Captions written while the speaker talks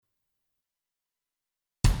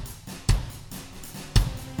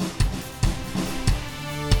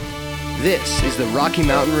This is the Rocky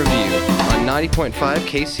Mountain Review on 90.5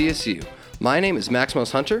 KCSU. My name is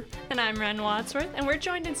Maximus Hunter. And I'm Ren Wadsworth, and we're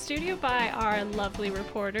joined in studio by our lovely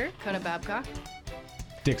reporter, Coda Babcock.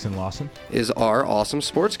 Dixon Lawson is our awesome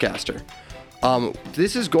sportscaster.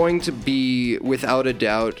 This is going to be, without a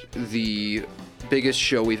doubt, the biggest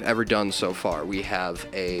show we've ever done so far. We have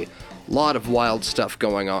a lot of wild stuff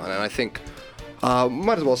going on, and I think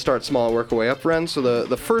might as well start small and work our way up, Ren. So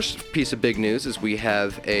the first piece of big news is we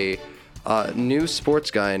have a new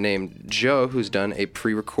sports guy named Joe who's done a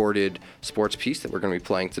pre-recorded sports piece that we're going to be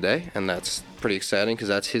playing today, and that's pretty exciting because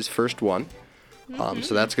that's his first one.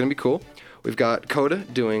 So that's going to be cool. We've got Coda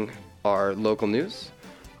doing our local news.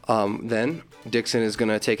 Then Dixon is going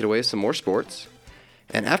to take it away with some more sports.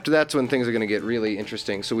 And after that's when things are going to get really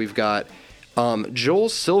interesting. So we've got Joel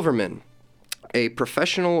Silverman, a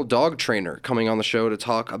professional dog trainer, coming on the show to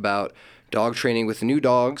talk about dog training with new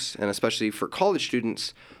dogs, and especially for college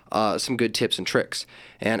students, some good tips and tricks.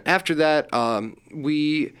 And after that,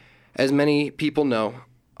 we, as many people know,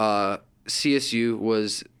 CSU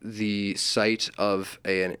was the site of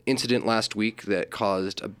an incident last week that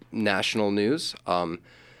caused national news.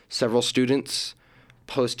 Several students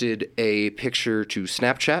posted a picture to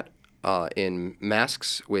Snapchat in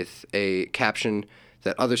masks with a caption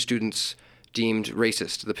that other students deemed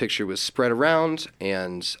racist. The picture was spread around,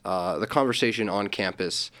 and the conversation on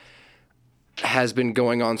campus has been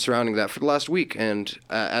going on surrounding that for the last week. And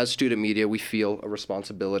as student media, we feel a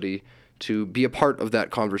responsibility to be a part of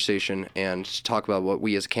that conversation and talk about what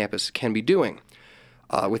we as a campus can be doing.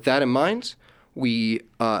 With that in mind, we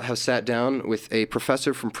have sat down with a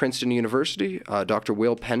professor from Princeton University, Dr.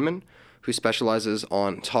 Will Penman, who specializes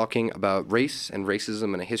on talking about race and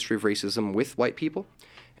racism and a history of racism with white people.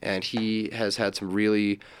 And he has had some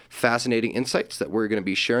really fascinating insights that we're going to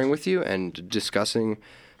be sharing with you and discussing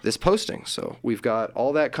this posting. So we've got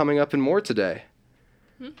all that coming up and more today.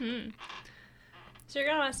 So you're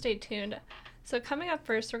going to want to stay tuned. So coming up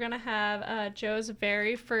first, we're going to have Joe's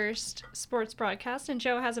very first sports broadcast. And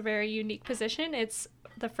Joe has a very unique position. It's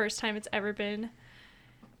the first time it's ever been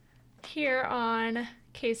here on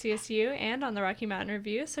KCSU and on the Rocky Mountain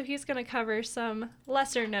Review. So he's going to cover some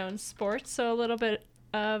lesser-known sports, so a little bit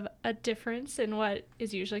of a difference in what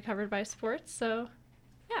is usually covered by sports. So,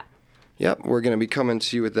 yeah. Yep, we're going to be coming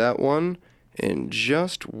to you with that one in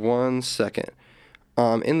just 1 second.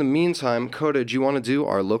 In the meantime, Coda, do you want to do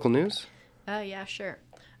our local news? Yeah, sure.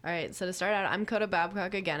 All right, so to start out, I'm Coda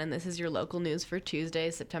Babcock again, and this is your local news for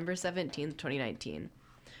Tuesday, September 17th, 2019.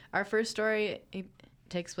 Our first story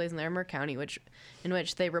takes place in Larimer County, in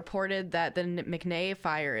which they reported that the McNay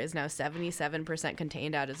fire is now 77%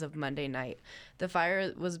 contained as of Monday night. The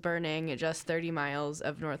fire was burning just 30 miles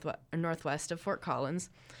of northwest of Fort Collins,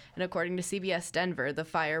 and according to CBS Denver, the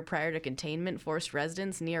fire prior to containment forced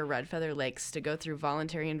residents near Red Feather Lakes to go through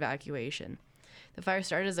voluntary evacuation. The fire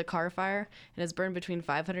started as a car fire and has burned between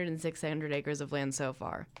 500 and 600 acres of land so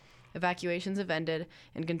far. Evacuations have ended,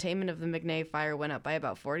 and containment of the McNay fire went up by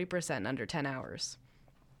about 40% in under 10 hours.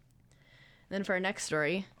 Then for our next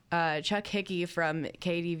story, Chuck Hickey from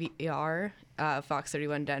KDVR, Fox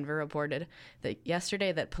 31 Denver, reported that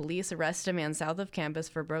yesterday that police arrested a man south of campus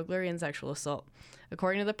for burglary and sexual assault.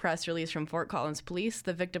 According to the press release from Fort Collins Police,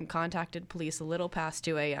 the victim contacted police a little past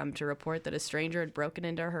 2 a.m. to report that a stranger had broken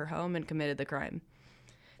into her home and committed the crime.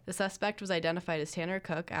 The suspect was identified as Tanner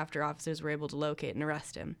Cook after officers were able to locate and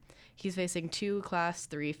arrest him. He's facing 2 Class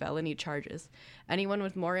 3 felony charges. Anyone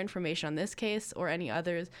with more information on this case or any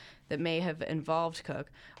others that may have involved Cook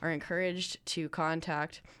are encouraged to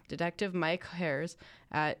contact Detective Mike Hares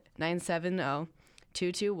at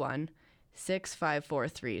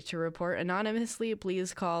 970-221-6543. To report anonymously,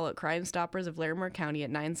 please call Crime Stoppers of Larimer County at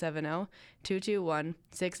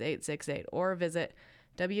 970-221-6868 or visit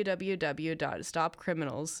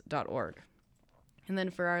www.stopcriminals.org. And then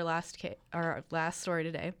for our last story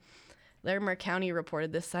today, Larimer County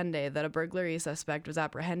reported this Sunday that a burglary suspect was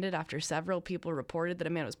apprehended after several people reported that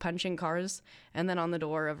a man was punching cars and then on the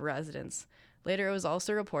door of a residence. Later, it was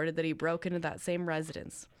also reported that he broke into that same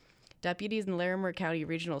residence. Deputies in Larimer County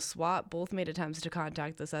Regional SWAT both made attempts to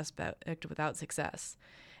contact the suspect without success.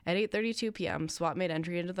 At 8:32 p.m., SWAT made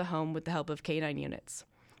entry into the home with the help of K-9 units.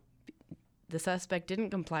 The suspect didn't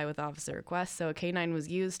comply with officer requests, so a K-9 was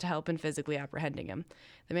used to help in physically apprehending him.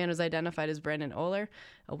 The man was identified as Brendan Oler,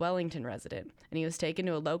 a Wellington resident, and he was taken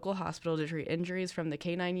to a local hospital to treat injuries from the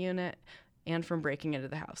K-9 unit and from breaking into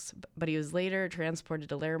the house. But he was later transported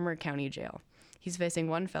to Larimer County Jail. He's facing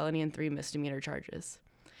 1 felony and 3 misdemeanor charges.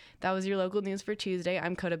 That was your local news for Tuesday.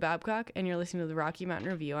 I'm Coda Babcock, and you're listening to the Rocky Mountain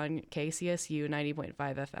Review on KCSU 90.5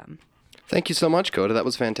 FM. Thank you so much, Coda. That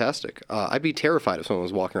was fantastic. I'd be terrified if someone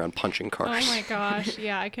was walking around punching Oh cars. my gosh.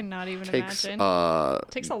 Yeah, I cannot even Takes imagine.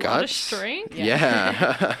 Takes a lot of guts. strength.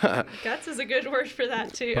 Yeah. Guts is a good word for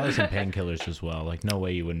that too. Probably some painkillers as well. Like, no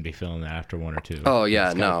way you wouldn't be feeling that after one or two. Oh,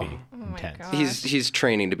 yeah, It's gotta no. be Oh my intense. God. He's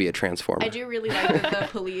training to be a transformer. I do really like that the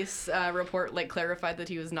police report clarified that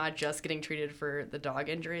he was not just getting treated for the dog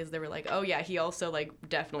injuries. They were like, oh yeah, he also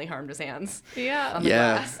definitely harmed his hands. Yeah. on the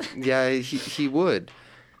glass. Yeah, he would.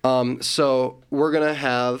 So we're gonna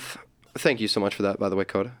have. Thank you so much for that, by the way,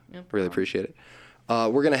 Coda. Really appreciate it.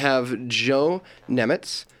 We're gonna have Joe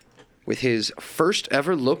Nemitz with his first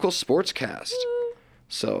ever local sportscast.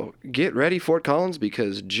 So get ready, Fort Collins,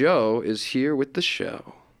 because Joe is here with the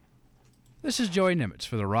show. This is Joey Nimitz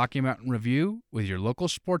for the Rocky Mountain Review with your local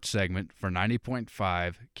sports segment for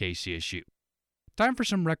 90.5 KCSU. Time for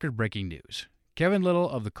some record-breaking news. Kevin Little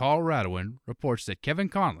of the Coloradoan reports that Kevin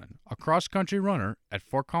Conlon, a cross-country runner at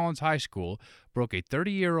Fort Collins High School, broke a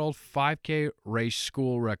 30-year-old 5K race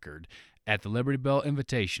school record at the Liberty Bell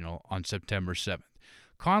Invitational on September 7th.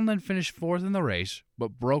 Conlon finished fourth in the race,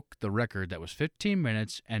 but broke the record that was 15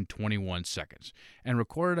 minutes and 21 seconds, and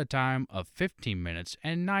recorded a time of 15 minutes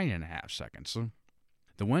and 9.5 seconds.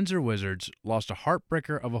 The Windsor Wizards lost a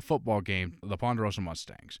heartbreaker of a football game to the Ponderosa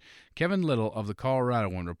Mustangs. Kevin Little of the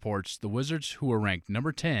Coloradoan reports the Wizards, who were ranked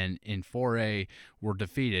number 10 in 4A, were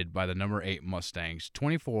defeated by the number 8 Mustangs,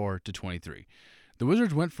 24-23. The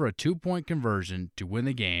Wizards went for a 2-point conversion to win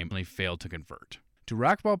the game, and they failed to convert. To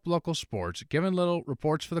wrap up local sports, Kevin Little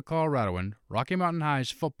reports for the Coloradoan, Rocky Mountain High's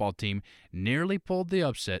football team nearly pulled the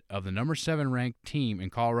upset of the number 7 ranked team in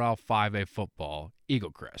Colorado 5A football,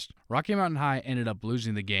 Eagle Crest. Rocky Mountain High ended up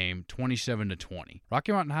losing the game 27-20.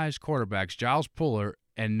 Rocky Mountain High's quarterbacks Giles Puller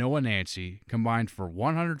and Noah Nancy combined for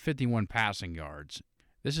 151 passing yards.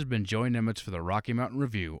 This has been Joey Nimitz for the Rocky Mountain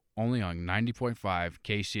Review, only on 90.5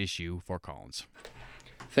 KCSU Fort Collins.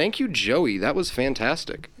 Thank you, Joey. That was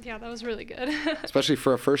fantastic, Yeah, that was really good. especially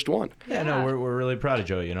for a first one. Yeah, no, we're really proud of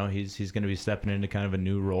Joey. You know, he's going to be stepping into kind of a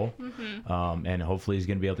new role, and hopefully he's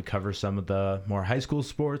going to be able to cover some of the more high school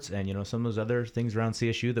sports and some of those other things around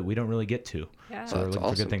CSU that we don't really get to. Yeah. So we're That's looking for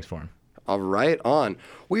awesome. good things for him. All right, on.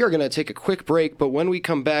 We are going to take a quick break, but when we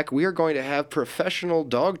come back, we are going to have professional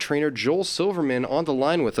dog trainer Joel Silverman on the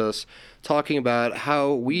line with us, talking about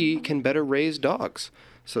how we can better raise dogs.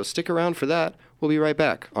 So stick around for that. We'll be right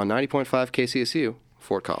back on 90.5 KCSU,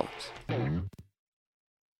 Fort Collins.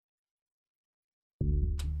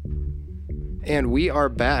 And we are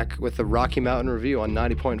back with the Rocky Mountain Review on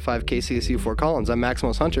 90.5 KCSU, Fort Collins. I'm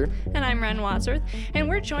Maximus Hunter. And I'm Ren Wadsworth. And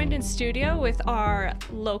we're joined in studio with our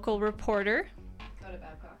local reporter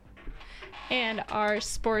and our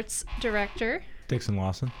sports director. Dixon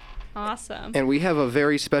Lawson. Awesome. And we have a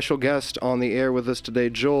very special guest on the air with us today.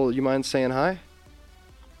 Joel, you mind saying hi?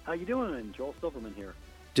 How you doing? Joel Silverman here.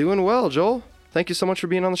 Doing well, Joel. Thank you so much for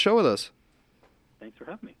being on the show with us. Thanks for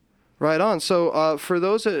having me. Right on. So for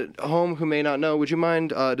those at home who may not know, would you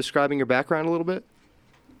mind describing your background a little bit?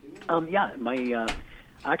 Yeah,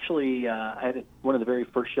 actually, I had one of the very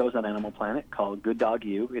first shows on Animal Planet called Good Dog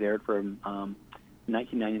You. It aired from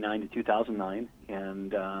 1999 to 2009,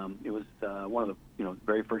 and it was one of the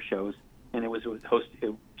very first shows. And it was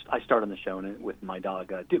hosted. I started on the show with my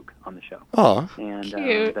dog Duke on the show. Oh, And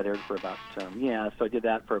Cute. that aired for about so I did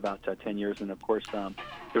that for about 10 years, and of course there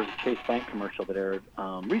was a Chase Bank commercial that aired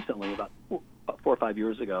recently about 4 or 5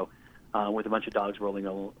 years ago with a bunch of dogs rolling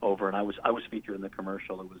over, and I was featured in the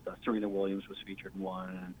commercial. It was Serena Williams was featured in one,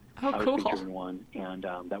 and Oh, I was cool. featured in one, and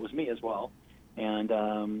that was me as well. And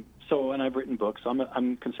and I've written books. So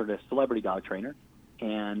I'm considered a celebrity dog trainer,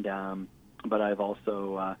 and but I've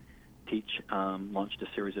also launched a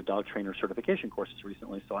series of dog trainer certification courses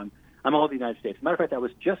recently. So I'm all over the United States. As a matter of fact, I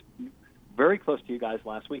was just very close to you guys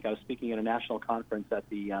last week. I was speaking at a national conference at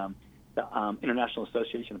the International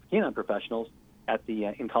Association of Canine Professionals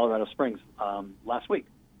in Colorado Springs last week.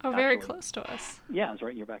 Oh, very actually. close to us. Yeah, it's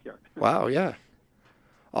right in your backyard. wow, yeah.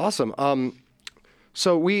 Awesome.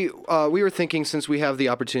 So we were thinking, since we have the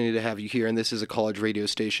opportunity to have you here, and this is a college radio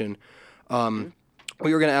station,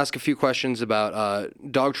 we were going to ask a few questions about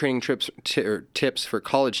dog training tips for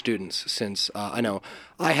college students, since I know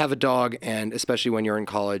I have a dog, and especially when you're in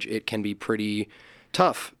college, it can be pretty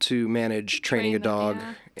tough to manage training a Train them, dog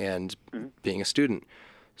yeah. and being a student.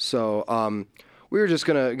 So we were just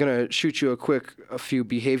gonna shoot you a few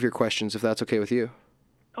behavior questions, if that's okay with you.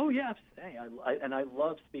 Oh yeah, hey, I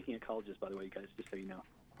love speaking at colleges. By the way, you guys, just so you know.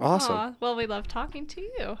 Awesome. Aw, well, we love talking to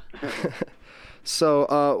you.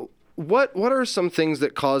 So what are some things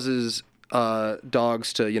that causes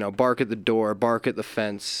dogs to, bark at the door, bark at the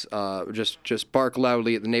fence, just bark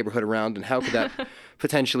loudly at the neighborhood around, and how could that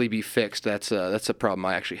potentially be fixed? That's a problem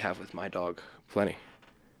I actually have with my dog. Plenty.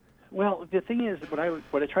 Well, the thing is, what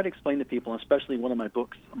I try to explain to people, especially one of my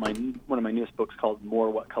books, one of my newest books called More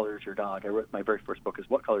What Color Is Your Dog. I wrote my very first book is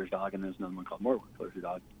What Color Is Your Dog, and there's another one called More What Color Is Your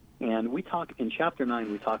Dog. And we talk in Chapter 9.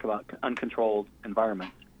 We talk about uncontrolled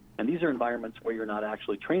environments, and these are environments where you're not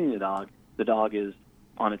actually training the dog. The dog is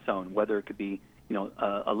on its own. Whether it could be,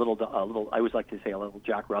 a little. I always like to say a little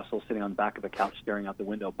Jack Russell sitting on the back of a couch staring out the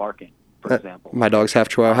window barking, for example. My dog's half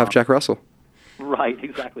Chihuahua, half Jack Russell. Right,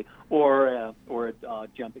 exactly. Or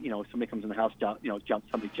jump. Somebody comes in the house.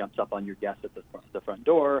 Somebody jumps up on your desk at the front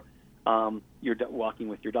door. You're walking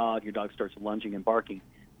with your dog. Your dog starts lunging and barking.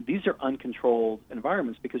 These are uncontrolled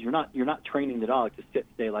environments because you're not training the dog to sit,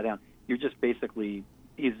 stay, lie down. You're just basically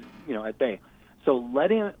at bay. So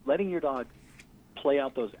letting your dog play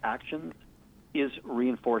out those actions is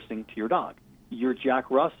reinforcing to your dog. Your Jack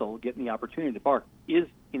Russell getting the opportunity to bark is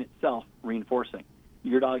in itself reinforcing.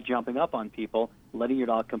 Your dog jumping up on people, letting your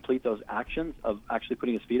dog complete those actions of actually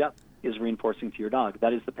putting his feet up is reinforcing to your dog.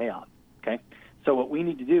 That is the payoff, okay? So what we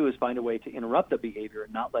need to do is find a way to interrupt the behavior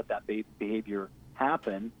and not let that behavior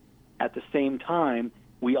happen. At the same time,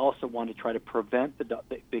 we also want to try to prevent the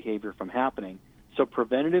behavior from happening. So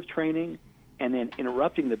preventative training and then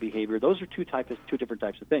interrupting the behavior, those are two different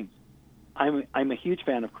types of things. I'm a huge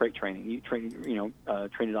fan of crate training. You train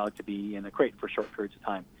a dog to be in a crate for short periods of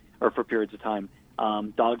time or for periods of time.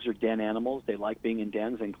 Dogs are den animals. They like being in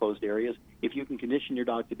dens and enclosed areas. If you can condition your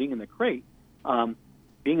dog to being in the crate,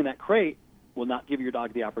 being in that crate will not give your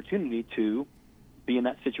dog the opportunity to be in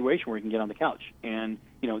that situation where he can get on the couch and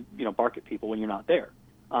bark at people when you're not there.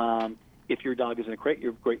 If your dog is in a crate,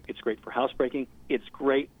 you're great. It's great for housebreaking. It's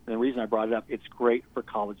great. And the reason I brought it up, it's great for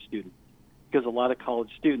college students because a lot of college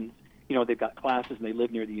students, they've got classes and they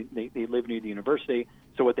live near the university.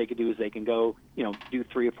 So what they can do is they can go, do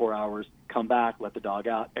 3 or 4 hours, come back, let the dog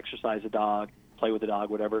out, exercise the dog, play with the dog,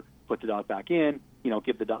 whatever, put the dog back in,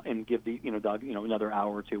 give the dog dog, another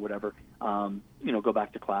hour or two, whatever, go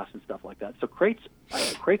back to class and stuff like that. So crates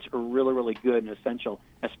are really, really good and essential,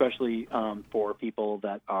 especially for people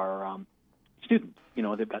that are students,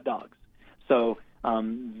 they've got dogs. So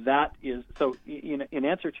that is, so in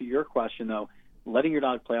answer to your question though, letting your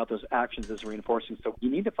dog play out those actions is reinforcing. So you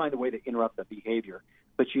need to find a way to interrupt the behavior,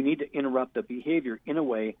 but you need to interrupt the behavior in a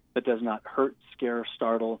way that does not hurt, scare,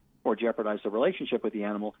 startle, or jeopardize the relationship with the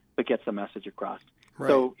animal, but gets the message across. Right.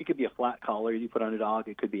 So it could be a flat collar you put on a dog.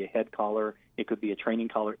 It could be a head collar. It could be a training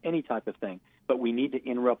collar, any type of thing. But we need to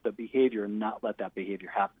interrupt the behavior and not let that behavior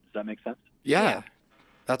happen. Does that make sense? Yeah.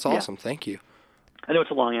 That's awesome. Yeah. Thank you. I know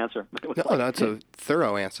it's a long answer. No, that's a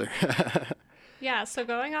thorough answer. Yeah, so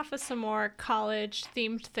going off of some more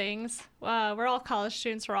college-themed things, we're all college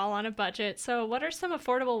students, we're all on a budget. So what are some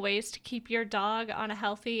affordable ways to keep your dog on a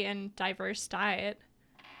healthy and diverse diet?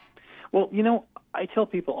 Well, I tell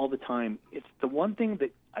people all the time, it's the one thing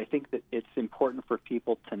that I think that it's important for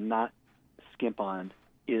people to not skimp on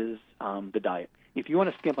is the diet. If you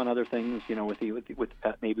want to skimp on other things, with the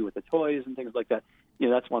pet, maybe with the toys and things like that,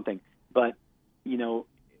 that's one thing. But,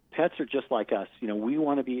 pets are just like us. We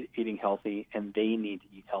want to be eating healthy, and they need to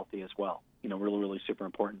eat healthy as well. Really, really super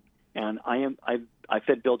important. And I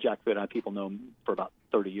fed Bill Jack food. People know for about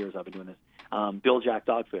 30 years I've been doing this. Bill Jack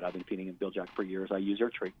dog food. I've been feeding him Bill Jack for years. I use their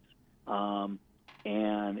treats. And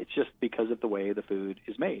it's just because of the way the food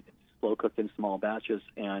is made. It's slow cooked in small batches,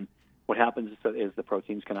 and what happens is the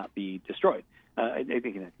proteins cannot be destroyed.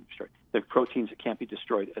 The proteins can't be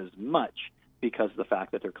destroyed as much because of the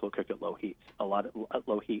fact that they're cooked at low heats. A lot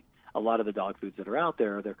of the dog foods that are out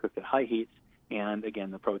there, they're cooked at high heats, and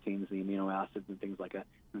again, the proteins, the amino acids, and things like that,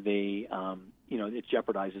 they, it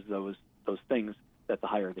jeopardizes those things at the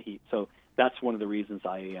higher the heat. So that's one of the reasons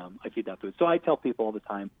I feed that food. So I tell people all the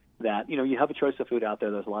time that you have a choice of food out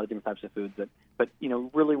there. There's a lot of different types of foods but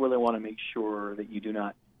really, really want to make sure that you do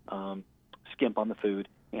not skimp on the food.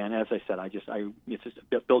 And as I said, it's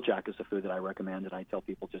just Bill Jack is a food that I recommend, and I tell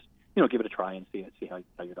people just give it a try and see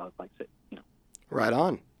how your dog likes it. Right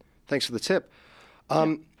on. Thanks for the tip.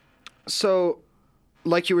 So,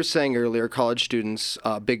 like you were saying earlier, college students,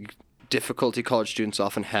 big difficulty college students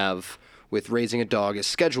often have with raising a dog is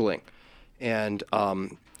scheduling, and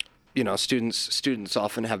students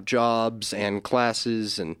often have jobs and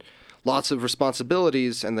classes and lots of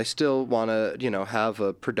responsibilities, and they still want to, have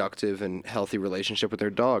a productive and healthy relationship with their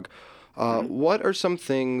dog. What are some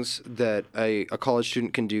things that a college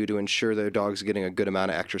student can do to ensure their dog's getting a good amount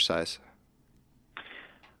of exercise?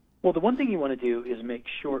 Well, the one thing you want to do is make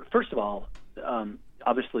sure, first of all,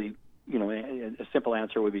 obviously, a simple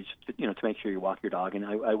answer would be just, to make sure you walk your dog. And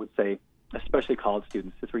I would say, especially college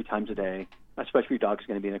students, 3 times a day, especially if your dog's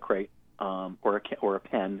going to be in a crate or a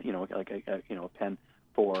pen, like a pen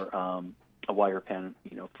for a wire pen,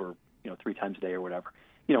 for 3 times a day or whatever.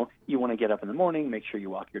 You want to get up in the morning, make sure you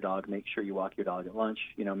walk your dog, make sure you walk your dog at lunch,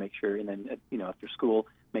 make sure, and then, after school,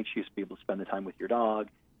 make sure you be able to spend the time with your dog,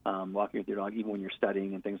 walking with your dog, even when you're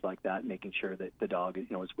studying and things like that, making sure that the dog, is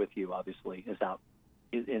with you, obviously, is out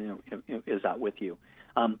with you.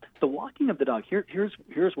 The walking of the dog,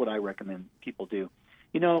 here's what I recommend people do.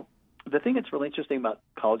 The thing that's really interesting about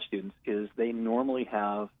college students is they normally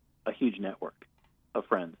have a huge network of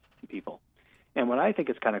friends and people. And what I think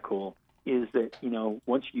is kind of cool is that,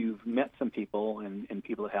 once you've met some people and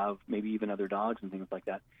people that have maybe even other dogs and things like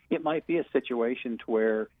that, it might be a situation to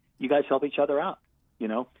where you guys help each other out,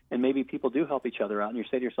 and maybe people do help each other out, and you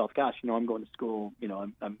say to yourself, gosh, I'm going to school,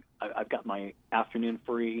 I've got my afternoon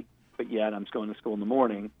free, but yet I'm going to school in the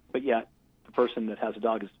morning, but yet the person that has a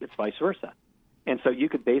dog, it's vice versa. And so you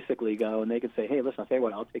could basically go and they could say, hey, listen, I'll tell you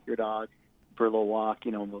what, I'll take your dog for a little walk,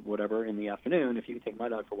 whatever, in the afternoon, if you can take my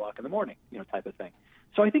dog for a walk in the morning, type of thing.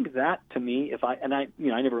 So I think that, to me, I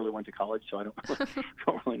never really went to college, so I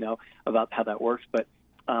don't really know about how that works, but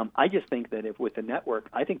I just think that if with the network,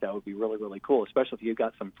 I think that would be really, really cool, especially if you've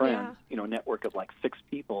got some friends, a network of like 6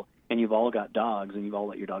 people, and you've all got dogs, and you've all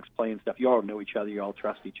let your dogs play and stuff. You all know each other, you all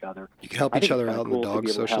trust each other. You can help each other out, and the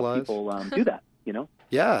dogs socialize. People do that,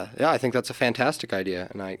 Yeah, I think that's a fantastic idea,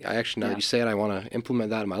 and I actually, now you say it, I want to implement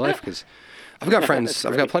that in my life, because I've got friends,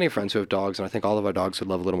 I've got plenty of friends who have dogs, and I think all of our dogs would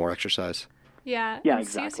love a little more exercise. Yeah,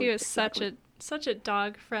 exactly. CSU is such a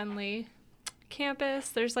dog-friendly campus.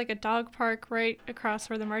 There's like a dog park right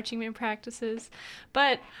across where the marching band practices.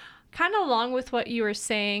 But kind of along with what you were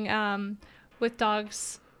saying, with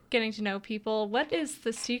dogs getting to know people, what is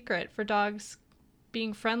the secret for dogs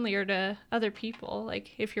being friendlier to other people?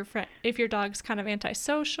 Like if your dog's kind of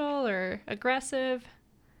antisocial or aggressive?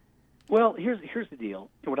 Well, here's the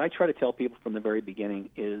deal. What I try to tell people from the very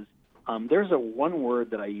beginning is there's one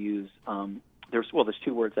word that I use. There's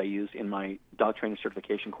 2 words I use in my dog training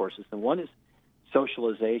certification courses, and one is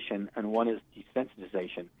socialization and one is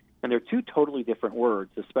desensitization. And they're 2 totally different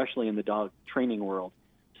words, especially in the dog training world.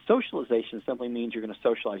 Socialization simply means you're going to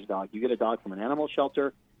socialize your dog. You get a dog from an animal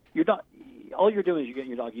shelter. All you're doing is you're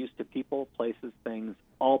getting your dog used to people, places, things,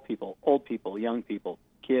 all people, old people, young people,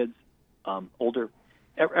 kids, older,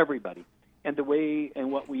 everybody. And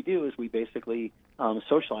what we do is we basically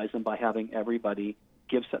socialize them by having everybody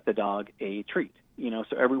give the dog a treat.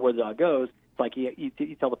 So everywhere the dog goes, it's like you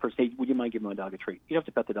tell the person, hey, would you mind giving my dog a treat? You don't have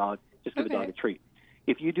to pet the dog, just give the dog a treat.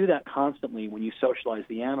 If you do that constantly when you socialize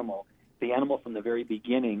the animal from the very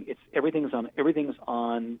beginning, everything's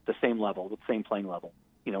on the same level, the same playing level.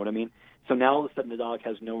 You know what I mean? So now all of a sudden the dog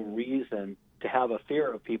has no reason to have a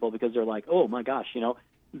fear of people because they're like, oh my gosh,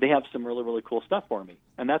 they have some really, really cool stuff for me.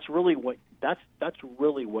 And that's really what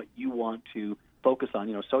you want to focus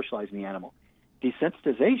on, socializing the animal.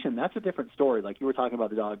 Desensitization, that's a different story. Like you were talking about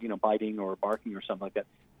the dog, biting or barking or something like that.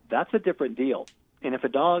 That's a different deal. And if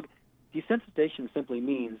desensitization simply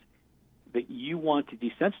means that you want to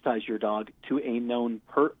desensitize your dog to a known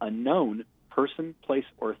person, place,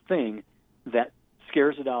 or thing that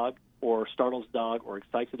scares a dog or startles a dog or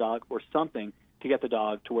excites a dog or something to get the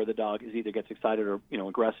dog to where the dog either gets excited or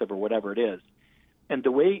aggressive or whatever it is. And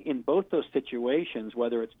the way in both those situations,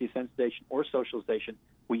 whether it's desensitization or socialization,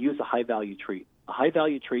 we use a high-value treat. A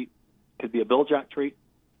high-value treat could be a Bil-Jac treat,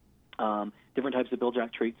 different types of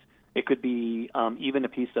Bil-Jac treats. It could be even a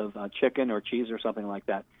piece of chicken or cheese or something like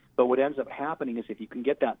that. But what ends up happening is if you can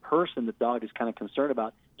get that person the dog is kind of concerned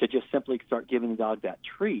about to just simply start giving the dog that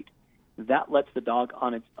treat, that lets the dog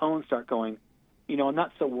on its own start going, I'm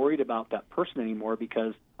not so worried about that person anymore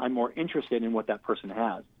because I'm more interested in what that person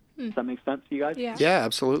has. Does that make sense to you guys? Yeah,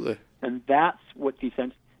 absolutely. And that's what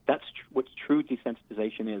true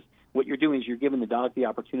desensitization is. What you're doing is you're giving the dog the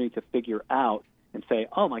opportunity to figure out and say,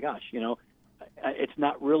 oh my gosh, it's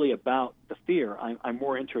not really about the fear. I'm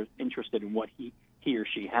more interested in what he or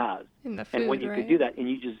she has. In the food, and when you can do that, and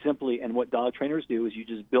you just simply, and what dog trainers do is you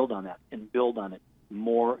just build on that and build on it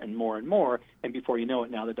more and more and more, and before you know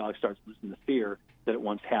it, now the dog starts losing the fear that it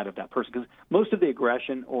once had of that person. Because most of the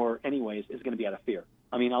aggression, or anyways, is going to be out of fear.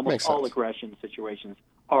 I mean, almost all aggression situations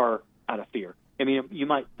are out of fear. I mean, you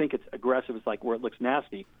might think it's aggressive, it's like where it looks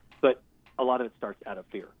nasty, but a lot of it starts out of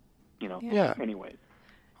fear, anyways.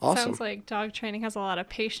 Awesome. Sounds like dog training has a lot of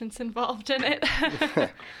patience involved in it.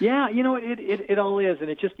 Yeah, it all is, and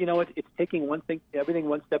it's just, it's taking everything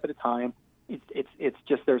one step at a time, it's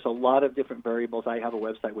just there's a lot of different variables. I have a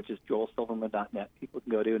website which is joelsilverman.net. People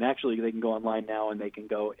can go to, and actually they can go online now and they can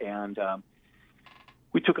go and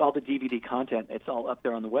we took all the DVD content. It's all up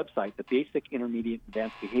there on the website, the basic, intermediate,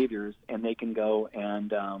 advanced behaviors, and they can go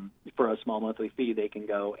and for a small monthly fee, they can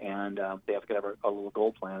go and they have to have a little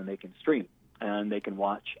gold plan, and they can stream and they can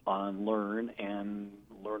watch and learn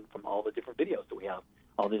from all the different videos that we have,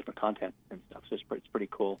 all the different content and stuff. So it's pretty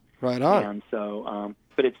cool. Right on. And so,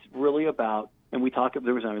 but it's really about, and we talk. The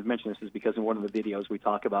reason I was mentioning this is because in one of the videos we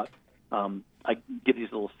talk about. I give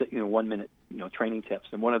these little 1 minute training tips,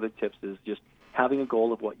 and one of the tips is just having a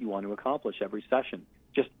goal of what you want to accomplish every session.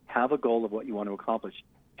 Just have a goal of what you want to accomplish,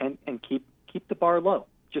 and keep the bar low.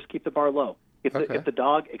 Just keep the bar low. If the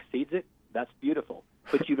dog exceeds it, that's beautiful.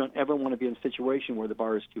 But you don't ever want to be in a situation where the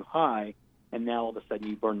bar is too high, and now all of a sudden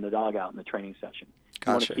you burn the dog out in the training session. Gotcha.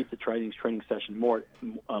 You want to keep the training session more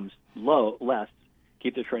less.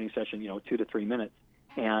 Keep the training session 2 to 3 minutes,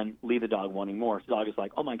 and leave the dog wanting more. So the dog is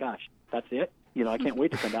like, oh my gosh, that's it. I can't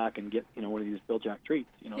wait to come back and get one of these Bill Jack treats.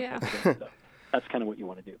 Yeah. So that's kind of what you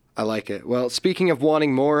want to do. I like it. Well, speaking of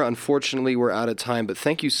wanting more, unfortunately, we're out of time, but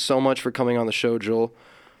thank you so much for coming on the show, Joel.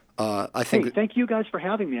 Thank you guys for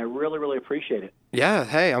having me. I really, really appreciate it. Yeah,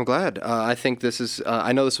 hey, I'm glad. I think this is,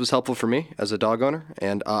 I know this was helpful for me as a dog owner,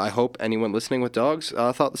 and I hope anyone listening with dogs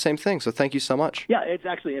thought the same thing. So thank you so much. Yeah, it's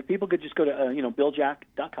actually, if people could just go to,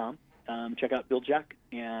 BillJack.com, check out Bill Jack,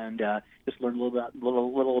 and just learn a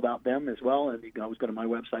little about them as well. And you can always go to my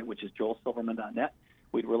website, which is joelsilverman.net.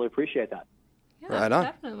 We'd really appreciate that. Yeah, Right on.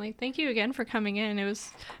 Definitely. Thank you again for coming in. It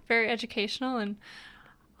was very educational, and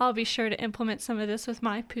I'll be sure to implement some of this with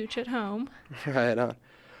my pooch at home. Right on.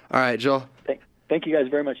 All right, Joel. Thank you guys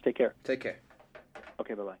very much. Take care. Take care.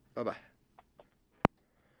 Okay, bye-bye. Bye-bye.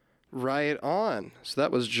 Right on. So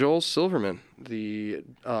that was Joel Silverman, the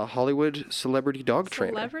Hollywood celebrity dog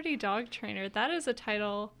trainer. Celebrity dog trainer. That is a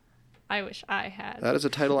title I wish I had. That is a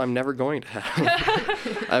title I'm never going to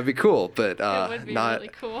have. That'd be cool, but it would be not. really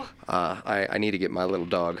cool. I need to get my little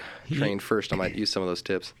dog trained first. I might use some of those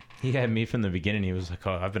tips. He had me from the beginning. He was like,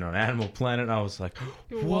 "Oh, I've been on Animal Planet." And I was like,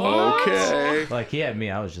 What? Okay. Like he had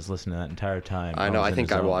me. I was just listening that entire time. I know. was I in think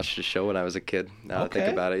the I zone. watched the show when I was a kid. Now that I think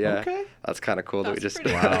Okay, about it, yeah. okay. That's kind of cool that we That's just.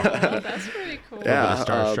 pretty Wow. cool. That's pretty cool. Yeah. A little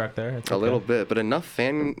bit of starstruck there. It's A okay. little bit, but enough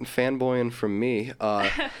fanboying from me.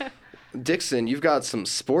 Dixon, you've got some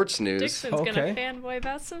sports news. Dixon's Okay. gonna fanboy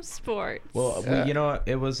about some sports. Well, Yeah. you know what?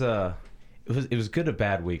 It was good a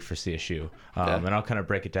bad week for CSU, and I'll kind of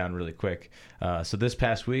break it down really quick. So this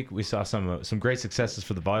past week we saw some great successes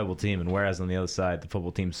for the volleyball team, and whereas on the other side the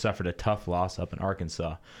football team suffered a tough loss up in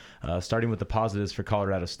Arkansas. Starting with the positives for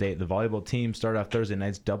Colorado State, the volleyball team started off Thursday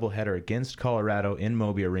night's doubleheader against Colorado in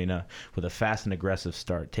Moby Arena with a fast and aggressive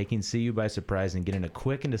start, taking CU by surprise and getting a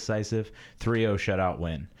quick and decisive 3-0 shutout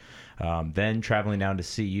win. Then traveling down to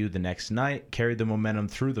CU the next night, carried the momentum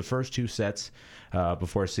through the first two sets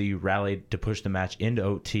before CU rallied to push the match into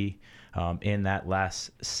OT. In that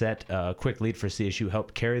last set, a quick lead for CSU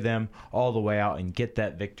helped carry them all the way out and get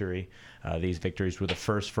that victory. These victories were the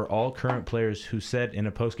first for all current players who said in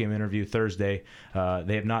a postgame interview Thursday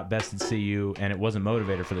they have not bested CU and it wasn't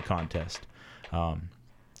motivated for the contest.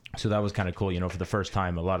 So that was kind of cool. For the first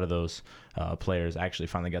time, a lot of those players actually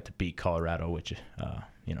finally got to beat Colorado, which,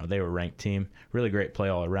 they were a ranked team. Really great play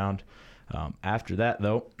all around. After that,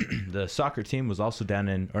 though, the soccer team was also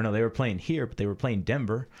they were playing here, but they were playing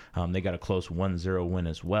Denver. They got a close 1-0 win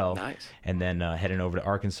as well. Nice. And then heading over to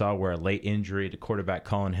Arkansas, where a late injury to quarterback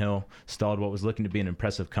Colin Hill stalled what was looking to be an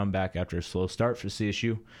impressive comeback after a slow start for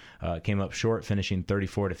CSU. Came up short, finishing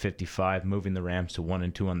 34-55, moving the Rams to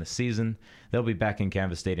 1-2 on the season. They'll be back in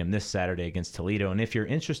Canvas Stadium this Saturday against Toledo. And if you're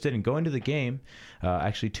interested in going to the game,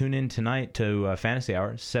 actually tune in tonight to Fantasy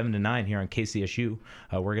Hour, 7 to 9 here on KCSU.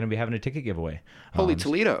 We're going to be having a ticket giveaway. Holy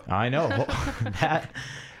Toledo. I know. That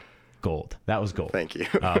gold. That was gold. Thank you.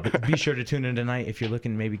 But be sure to tune in tonight if you're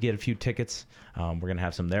looking to maybe get a few tickets. We're going to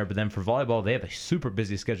have some there. But then for volleyball, they have a super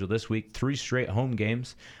busy schedule this week. 3 straight home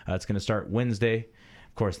games. It's going to start Wednesday.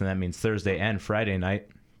 Of course, then that means Thursday and Friday night.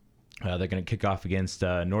 They're going to kick off against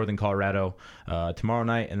Northern Colorado tomorrow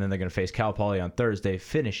night, and then they're going to face Cal Poly on Thursday,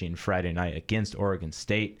 finishing Friday night against Oregon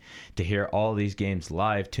State. To hear all these games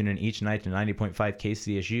live, tune in each night to 90.5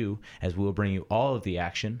 KCSU, as we will bring you all of the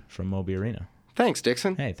action from Moby Arena. Thanks,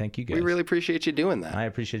 Dixon. Hey, thank you guys. We really appreciate you doing that. I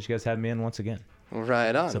appreciate you guys having me in once again.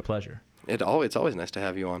 Right on. It's a pleasure. It's always nice to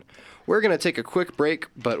have you on. We're going to take a quick break,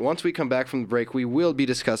 but once we come back from the break, we will be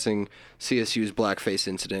discussing CSU's blackface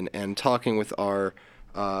incident and talking with our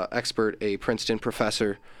expert, a Princeton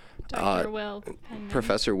professor, Dr. Will Penman.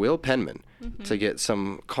 Professor Will Penman, to get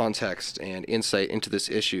some context and insight into this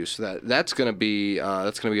issue. So that's going to be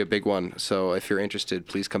a big one. So if you're interested,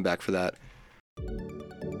 please come back for that.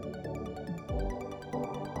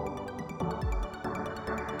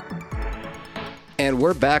 And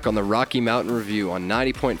we're back on the Rocky Mountain Review on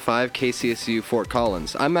 90.5 KCSU Fort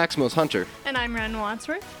Collins. I'm Maximus Hunter. And I'm Ren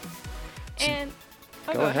Wadsworth. And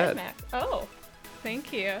go ahead. Max. Oh,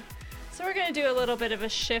 thank you. So we're going to do a little bit of a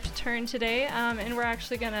shift turn today, and we're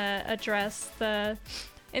actually going to address the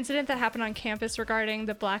incident that happened on campus regarding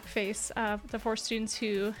the blackface of the 4 students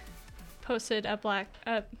who posted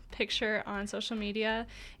a picture on social media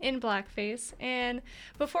in blackface. And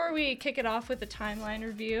before we kick it off with the timeline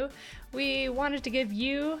review, we wanted to give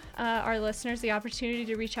you, our listeners, the opportunity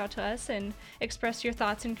to reach out to us and express your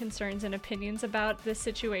thoughts and concerns and opinions about this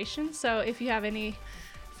situation. So if you have anything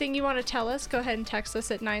you want to tell us, go ahead and text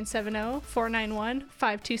us at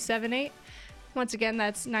 970-491-5278. Once again,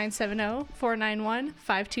 that's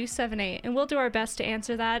 970-491-5278, and we'll do our best to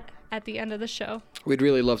answer that at the end of the show. We'd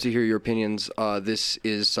really love to hear your opinions. This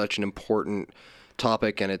is such an important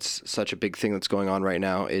topic, and it's such a big thing that's going on right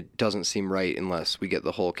now. It doesn't seem right unless we get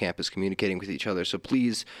the whole campus communicating with each other. So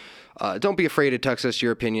please, don't be afraid to text us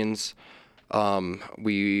your opinions.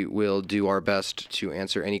 We will do our best to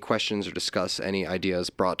answer any questions or discuss any ideas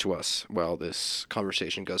brought to us while this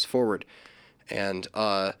conversation goes forward. And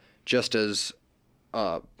just as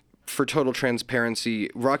for total transparency,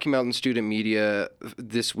 Rocky Mountain Student Media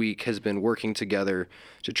this week has been working together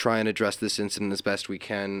to try and address this incident as best we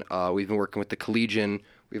can. We've been working with the Collegian,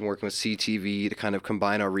 we've been working with CTV to kind of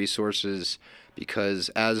combine our resources, because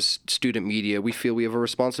as student media, we feel we have a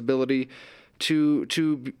responsibility to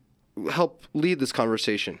help lead this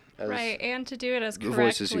conversation. Right, and to do it as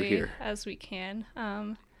voices you correctly hear. as we can.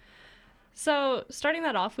 So starting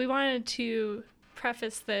that off, we wanted to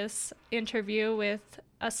preface this interview with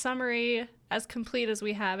a summary, as complete as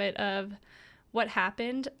we have it, of what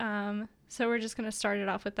happened. So we're just going to start it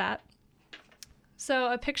off with that.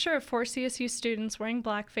 So a picture of 4 CSU students wearing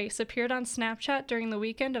blackface appeared on Snapchat during the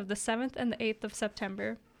weekend of the 7th and the 8th of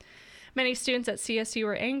September. Many students at CSU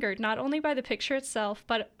were angered not only by the picture itself,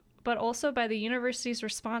 but also by the university's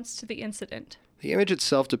response to the incident. The image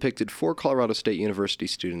itself depicted 4 Colorado State University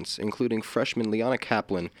students, including freshman Liana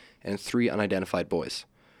Kaplan and 3 unidentified boys.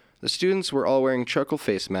 The students were all wearing charcoal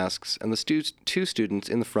face masks, and the 2 students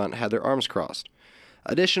in the front had their arms crossed.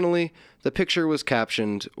 Additionally, the picture was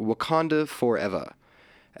captioned "Wakanda Forever,"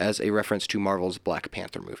 as a reference to Marvel's Black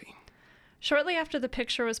Panther movie. Shortly after the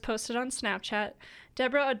picture was posted on Snapchat,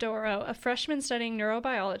 Deborah Adoro, a freshman studying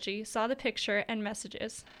neurobiology, saw the picture and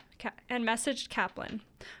messaged Kaplan.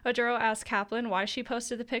 Adoro asked Kaplan why she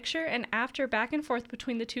posted the picture, and after back and forth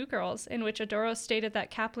between the 2 girls, in which Adoro stated that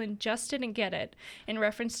Kaplan just didn't get it, in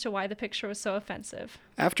reference to why the picture was so offensive.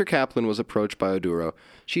 After Kaplan was approached by Adoro,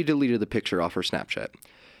 she deleted the picture off her Snapchat.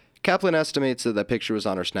 Kaplan estimates that picture was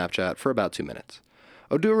on her Snapchat for about 2 minutes.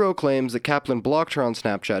 Oduro claims that Kaplan blocked her on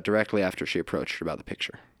Snapchat directly after she approached her about the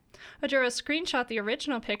picture. Adoro screenshot the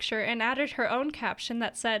original picture and added her own caption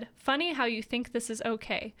that said, "Funny how you think this is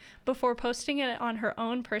okay," before posting it on her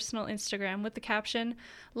own personal Instagram with the caption,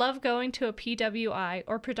 "Love going to a PWI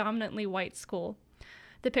or predominantly white school."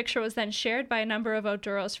 The picture was then shared by a number of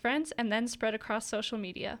Odoro's friends and then spread across social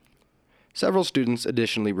media. Several students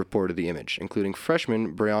additionally reported the image, including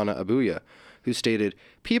freshman Brianna Abuya, who stated,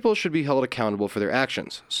 "People should be held accountable for their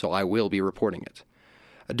actions, so I will be reporting it."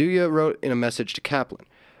 Aduya wrote in a message to Kaplan,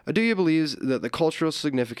 "Aduya believes that the cultural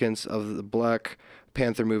significance of the Black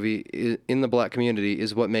Panther movie in the black community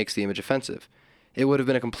is what makes the image offensive. It would have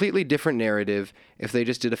been a completely different narrative if they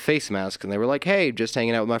just did a face mask and they were like, 'Hey, just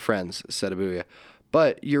hanging out with my friends,'" said Abuya.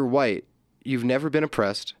 "But you're white, you've never been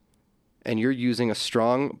oppressed, and you're using a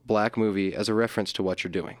strong black movie as a reference to what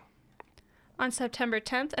you're doing." On September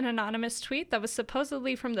 10th, an anonymous tweet that was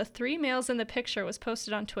supposedly from the 3 males in the picture was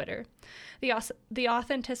posted on Twitter. The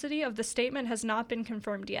authenticity of the statement has not been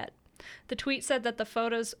confirmed yet. The tweet said that the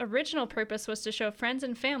photo's original purpose was to show friends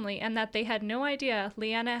and family, and that they had no idea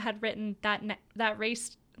Liana had written that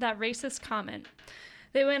racist comment.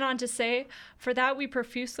 They went on to say, "For that we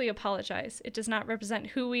profusely apologize. It does not represent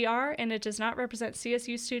who we are, and it does not represent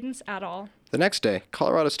CSU students at all." The next day,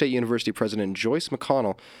 Colorado State University President Joyce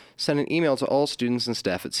McConnell sent an email to all students and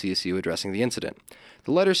staff at CSU addressing the incident.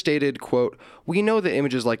 The letter stated, quote, "We know that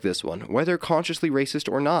images like this one, whether consciously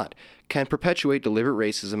racist or not, can perpetuate deliberate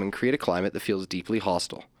racism and create a climate that feels deeply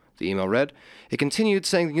hostile." The email read, it continued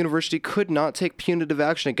saying the university could not take punitive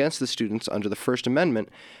action against the students under the First Amendment,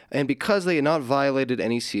 and because they had not violated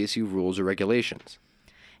any CSU rules or regulations.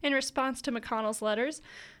 In response to McConnell's letters,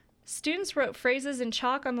 Students wrote phrases in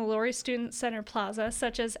chalk on the Laurie Student Center Plaza,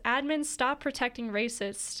 such as "Admin, stop protecting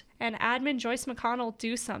racists," and "Admin, Joyce McConnell,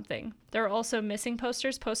 do something." There were also missing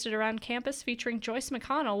posters posted around campus featuring Joyce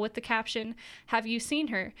McConnell with the caption, "Have you seen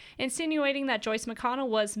her?" insinuating that Joyce McConnell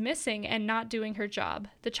was missing and not doing her job.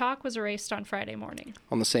 The chalk was erased on Friday morning.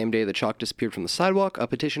 On the same day the chalk disappeared from the sidewalk, a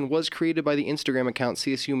petition was created by the Instagram account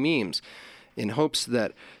CSU Memes in hopes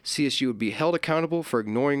that CSU would be held accountable for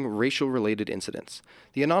ignoring racial-related incidents.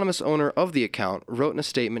 The anonymous owner of the account wrote in a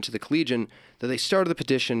statement to the Collegian that they started the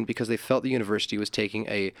petition because they felt the university was taking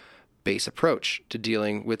a base approach to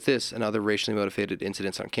dealing with this and other racially motivated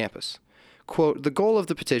incidents on campus. Quote, "The goal of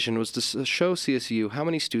the petition was to show CSU how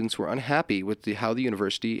many students were unhappy with how the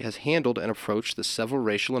university has handled and approached the several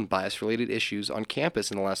racial and bias-related issues on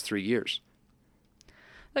campus in the last 3 years."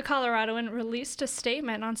 The Coloradoan released a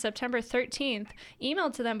statement on September 13th,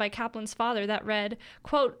 emailed to them by Kaplan's father, that read,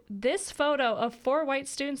 quote, "This photo of 4 white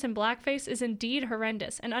students in blackface is indeed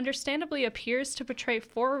horrendous and understandably appears to portray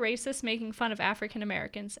 4 racists making fun of African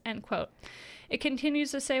Americans," end quote. It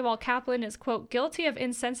continues to say, while Kaplan is, quote, "guilty of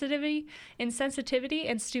insensitivity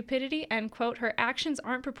and stupidity," end quote, "her actions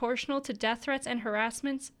aren't proportional to death threats and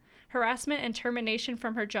harassment and termination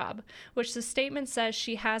from her job," which the statement says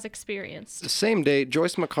she has experienced. The same day,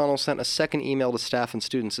 Joyce McConnell sent a second email to staff and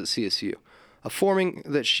students at CSU, affirming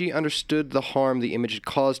that she understood the harm the image had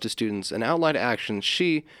caused to students and outlined actions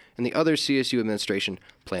she and the other CSU administration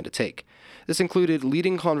plan to take. This included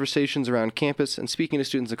leading conversations around campus and speaking to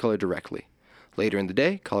students of color directly. Later in the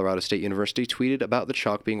day, Colorado State University tweeted about the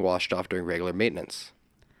chalk being washed off during regular maintenance.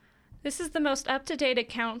 This is the most up-to-date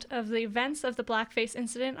account of the events of the blackface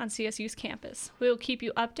incident on CSU's campus. We will keep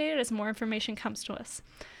you updated as more information comes to us.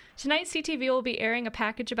 Tonight, CTV will be airing a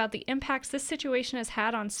package about the impacts this situation has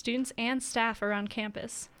had on students and staff around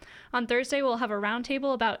campus. On Thursday, we'll have a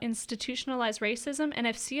roundtable about institutionalized racism and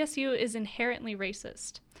if CSU is inherently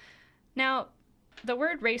racist. Now, the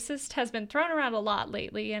word racist has been thrown around a lot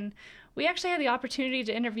lately, and we actually had the opportunity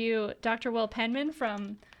to interview Dr. Will Penman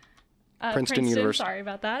from Princeton University. Sorry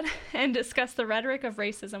about that, and discuss the rhetoric of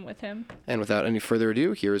racism with him. And without any further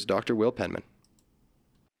ado, here is Dr. Will Penman.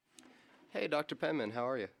 Hey, Dr. Penman, how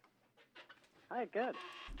are you? Hi, good.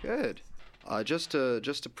 Good. Just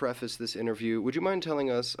to preface this interview, would you mind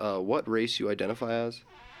telling us what race you identify as?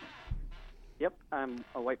 Yep, I'm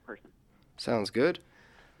a white person. Sounds good.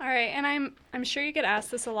 All right, and I'm sure you get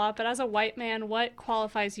asked this a lot, but as a white man, what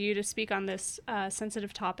qualifies you to speak on this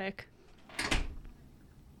sensitive topic?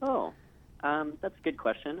 Oh, that's a good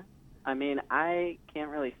question. I mean, I can't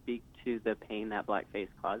really speak to the pain that blackface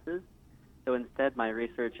causes. So instead, my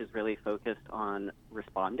research is really focused on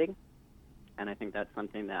responding. And I think that's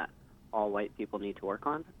something that all white people need to work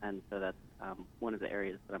on. And so that's one of the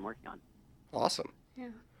areas that I'm working on. Awesome. Yeah.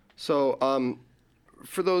 So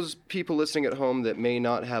for those people listening at home that may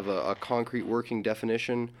not have a concrete working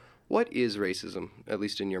definition, what is racism, at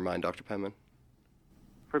least in your mind, Dr. Penman?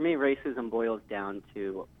 For me, racism boils down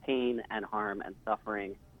to pain and harm and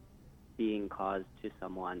suffering being caused to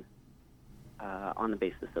someone on the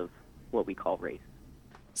basis of what we call race.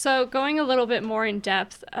 So going a little bit more in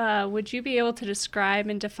depth, would you be able to describe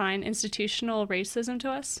and define institutional racism to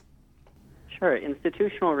us? Sure.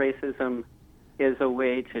 Institutional racism is a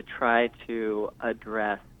way to try to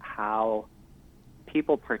address how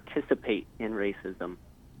people participate in racism.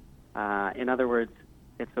 In other words,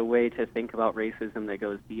 it's a way to think about racism that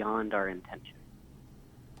goes beyond our intention.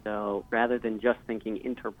 So rather than just thinking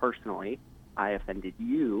interpersonally, I offended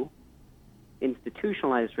you,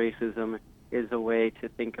 institutionalized racism is a way to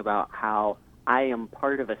think about how I am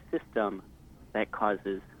part of a system that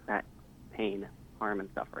causes that pain, harm, and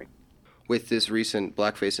suffering. With this recent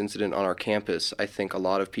blackface incident on our campus, I think a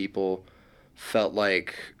lot of people felt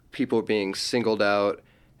like people were being singled out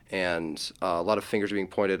and a lot of fingers are being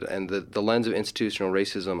pointed. And the lens of institutional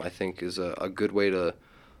racism, I think, is a good way to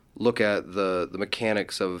look at the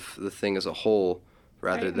mechanics of the thing as a whole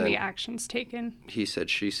rather than the actions taken. He said,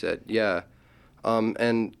 she said, yeah.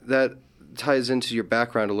 And that ties into your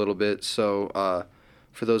background a little bit. So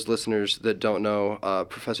for those listeners that don't know,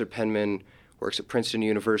 Professor Penman works at Princeton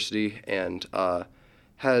University and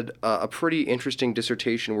had a pretty interesting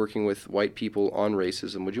dissertation working with white people on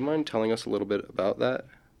racism. Would you mind telling us a little bit about that?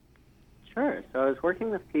 Sure. So I was working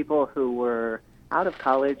with people who were out of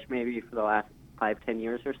college maybe for the last 5-10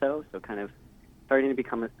 years or so kind of starting to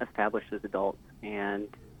become established as adults. And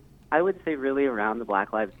I would say really around the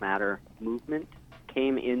Black Lives Matter movement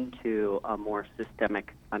came into a more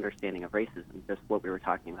systemic understanding of racism, just what we were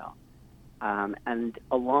talking about. And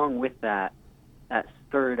along with that, that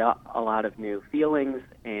stirred up a lot of new feelings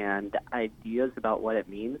and ideas about what it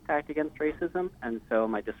means to act against racism. And so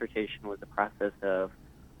my dissertation was a process of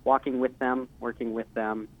walking with them, working with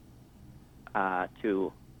them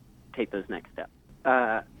to take those next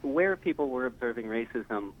steps. Where people were observing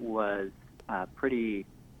racism was pretty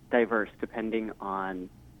diverse depending on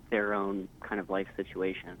their own kind of life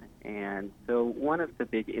situation. And so one of the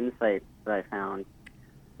big insights that I found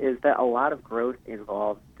is that a lot of growth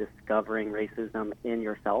involves discovering racism in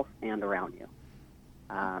yourself and around you.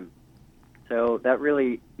 So that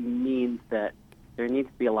really means that there needs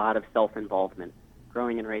to be a lot of self-involvement.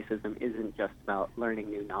 Growing in racism isn't just about learning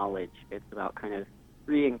new knowledge. It's about kind of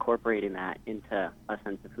reincorporating that into a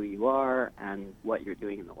sense of who you are and what you're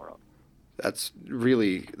doing in the world. That's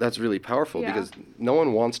really powerful, Yeah. because no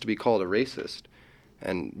one wants to be called a racist.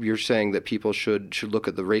 And you're saying that people should look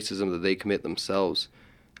at the racism that they commit themselves,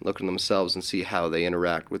 look at themselves and see how they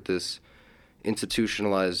interact with this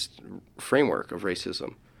institutionalized framework of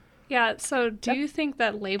racism. Yeah, so do you think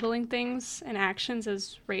that labeling things and actions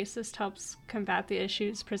as racist helps combat the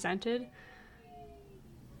issues presented?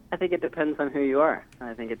 I think it depends on who you are.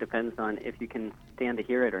 I think it depends on if you can stand to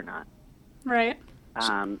hear it or not. Right.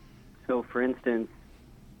 So, for instance,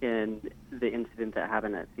 in the incident that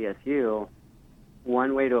happened at CSU,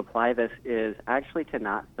 one way to apply this is actually to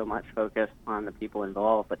not so much focus on the people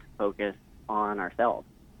involved, but to focus on ourselves.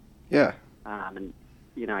 Yeah. And,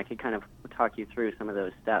 I could kind of talk you through some of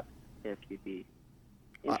those steps if you'd be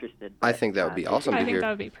interested. I think that would be awesome I to think hear. that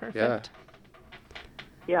would be perfect.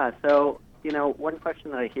 Yeah, so, one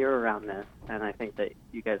question that I hear around this, and I think that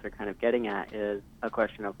you guys are kind of getting at, is a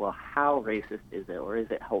question of, well, how racist is it, or is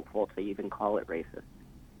it helpful to even call it racist?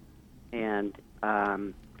 And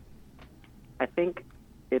I think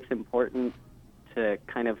it's important to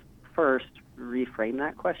kind of first reframe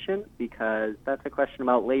that question, because that's a question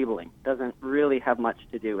about labeling. It doesn't really have much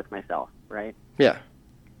to do with myself, right? Yeah.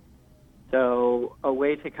 So a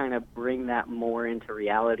way to kind of bring that more into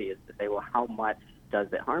reality is to say, well, how much does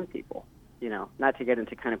it harm people? Not to get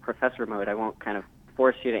into kind of professor mode, I won't kind of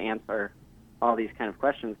force you to answer all these kind of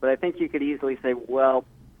questions, but I think you could easily say, well,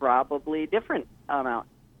 probably different amount.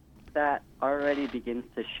 That already begins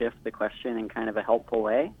to shift the question in kind of a helpful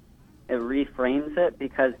way. It reframes it,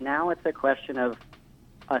 because now it's a question of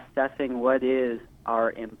assessing what is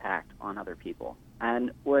our impact on other people.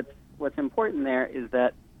 And what's important there is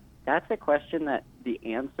that that's a question that the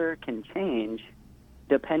answer can change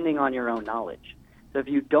depending on your own knowledge. So if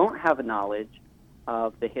you don't have a knowledge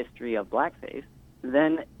of the history of blackface,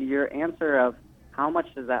 then your answer of how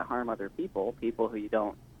much does that harm other people who you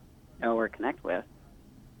don't know or connect with,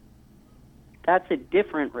 that's a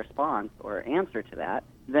different response or answer to that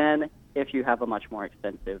than if you have a much more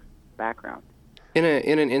extensive background. In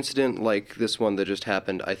an incident like this one that just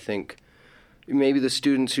happened, I think maybe the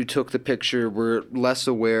students who took the picture were less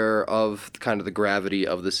aware of kind of the gravity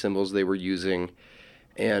of the symbols they were using,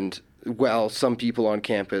 and while some people on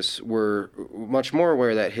campus were much more aware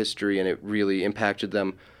of that history and it really impacted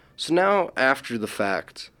them. So now, after the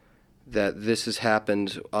fact that this has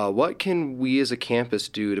happened, what can we as a campus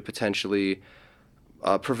do to potentially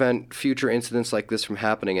prevent future incidents like this from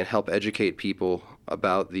happening and help educate people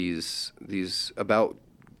about these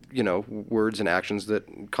words and actions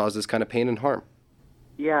that cause this kind of pain and harm?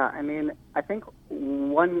 Yeah, I think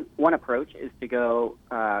one approach is to go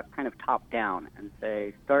kind of top down and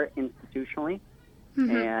say, start institutionally,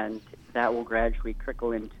 and that will gradually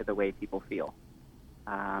trickle into the way people feel.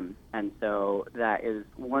 And so that is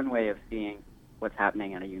one way of seeing what's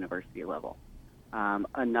happening at a university level.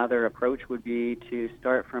 Another approach would be to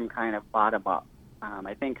start from kind of bottom up.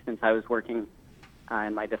 I think since I was working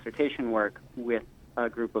in my dissertation work with a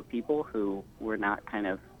group of people who were not kind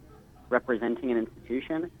of representing an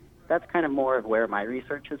institution, that's kind of more of where my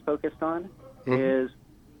research is focused on, is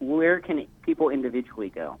where can people individually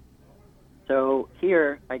go? So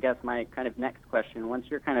here, I guess my kind of next question, once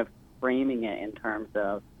you're kind of framing it in terms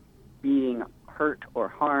of being hurt or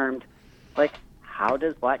harmed, like, how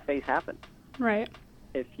does blackface happen? Right.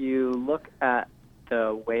 If you look at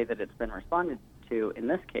the way that it's been responded to in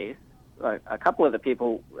this case, a couple of the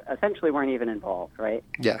people essentially weren't even involved, right?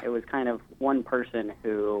 Yeah. It was kind of one person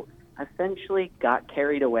who essentially got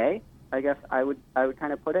carried away, I guess I would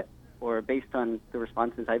kind of put it, or based on the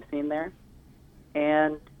responses I've seen there.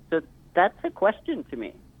 And so that's a question to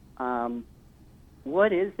me.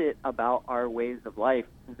 What is it about our ways of life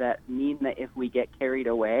that mean that if we get carried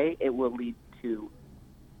away, it will lead to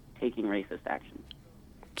taking racist actions?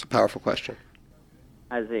 It's a powerful question.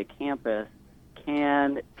 As a campus,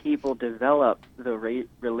 can people develop the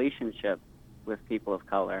relationship with people of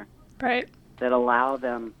color Right. that allow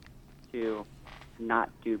them to not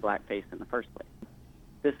do blackface in the first place.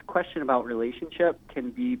 This question about relationship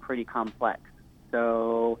can be pretty complex.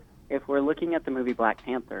 So if we're looking at the movie Black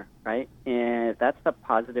Panther, right, that's a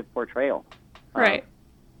positive portrayal of Right.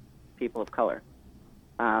 people of color.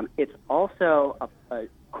 It's also a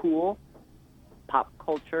cool pop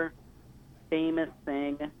culture famous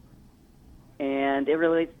thing, and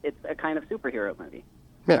it's a kind of superhero movie,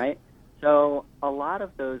 Yeah. right? So a lot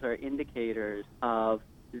of those are indicators of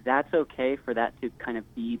that's okay for that to kind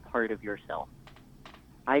of be part of yourself.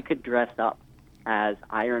 I could dress up as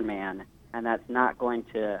Iron Man, and that's not going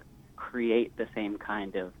to create the same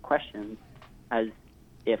kind of questions as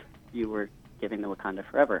if you were giving the Wakanda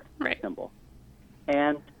Forever Right. symbol.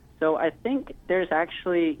 And so I think there's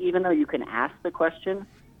actually, even though you can ask the question,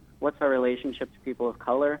 what's our relationship to people of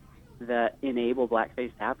color that enable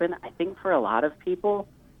blackface to happen, I think for a lot of people,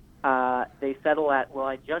 they settle at, well,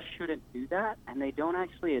 I just shouldn't do that, and they don't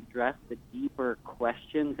actually address the deeper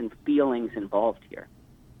questions and feelings involved here.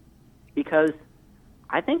 Because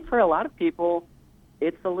I think for a lot of people,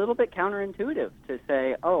 it's a little bit counterintuitive to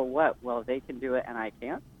say, oh, what? Well, they can do it and I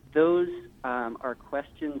can't. Those are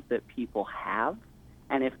questions that people have,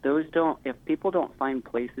 and if people don't find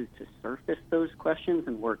places to surface those questions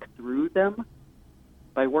and work through them,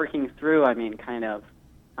 by working through, I mean kind of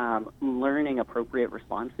learning appropriate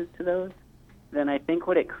responses to those, then I think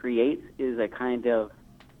what it creates is a kind of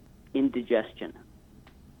indigestion,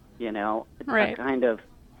 Right. a kind of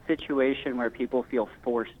situation where people feel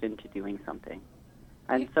forced into doing something.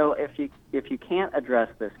 And so if you can't address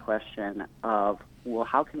this question of, well,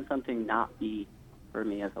 how can something not be for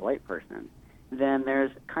me as a white person, then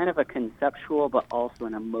there's kind of a conceptual but also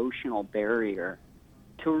an emotional barrier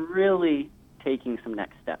to really taking some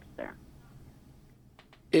next steps there.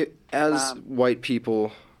 As white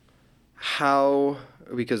people, how,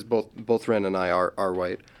 because both Ren and I are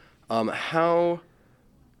white, how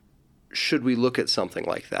should we look at something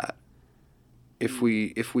like that? If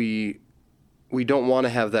we don't want to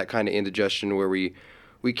have that kind of indigestion where we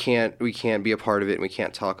can't be a part of it and we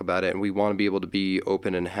can't talk about it, and we want to be able to be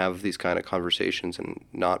open and have these kind of conversations and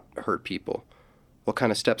not hurt people, what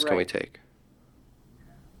kind of steps can we take?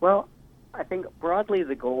 Well, I think broadly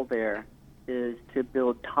the goal there is to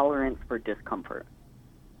build tolerance for discomfort.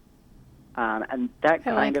 And that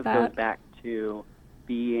kind of goes back to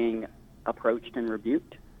being approached and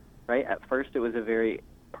rebuked, right? At first it was a very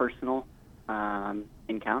personal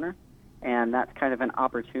encounter, and that's kind of an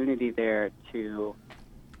opportunity there to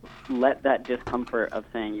let that discomfort of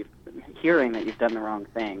hearing that you've done the wrong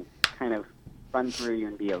thing kind of run through you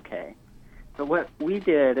and be okay. So what we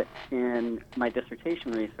did in my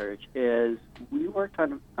dissertation research is we worked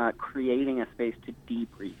on creating a space to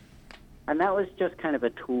debrief. And that was just kind of a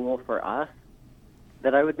tool for us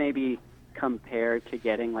that I would maybe compare to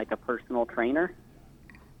getting like a personal trainer.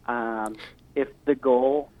 If the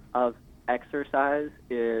goal of exercise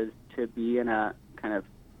is to be in a kind of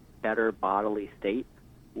better bodily state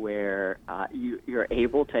where you're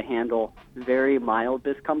able to handle very mild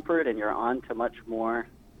discomfort and you're on to much more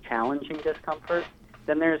challenging discomfort,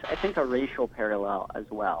 then there's, I think, a racial parallel as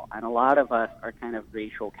well. And a lot of us are kind of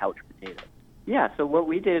racial couch potatoes. Yeah, so what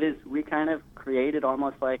we did is we kind of created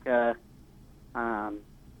almost like a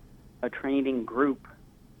training group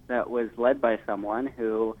that was led by someone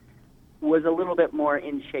who was a little bit more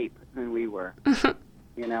in shape than we were.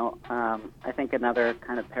 I think another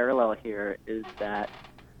kind of parallel here is that,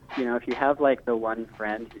 if you have like the one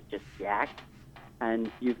friend who's just jacked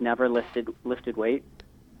and you've never lifted weight,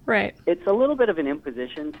 Right. it's a little bit of an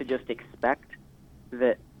imposition to just expect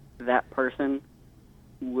that person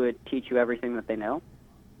would teach you everything that they know.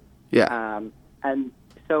 Yeah. And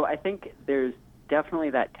so I think there's definitely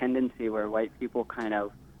that tendency where white people kind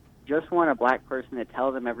of just want a black person to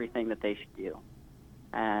tell them everything that they should do.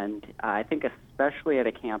 And I think especially at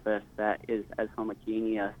a campus that is as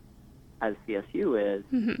homogeneous as CSU is,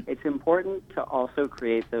 it's important to also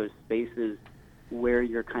create those spaces where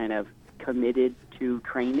you're kind of committed to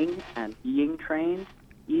training and being trained,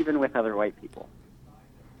 even with other white people.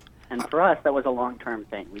 And for us, that was a long-term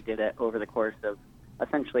thing. We did it over the course of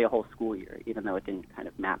essentially a whole school year, even though it didn't kind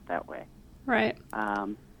of map that way. Right.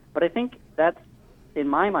 But I think that's, in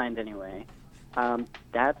my mind anyway,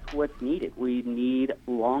 that's what's needed. We need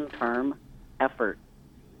long-term effort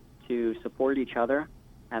to support each other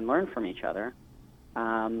and learn from each other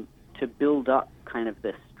to build up kind of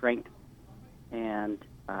this strength and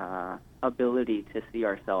ability to see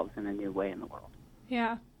ourselves in a new way in the world.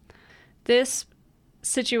 Yeah. This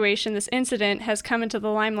situation, this incident has come into the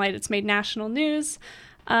limelight. It's made national news.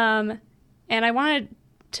 And I wanted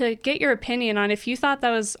to get your opinion on if you thought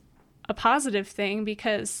that was a positive thing,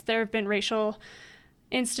 because there have been racial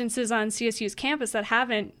instances on CSU's campus that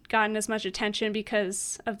haven't gotten as much attention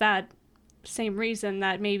because of that same reason,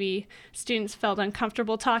 that maybe students felt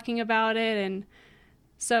uncomfortable talking about it. And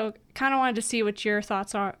so kind of wanted to see what your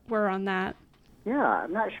thoughts were on that. Yeah,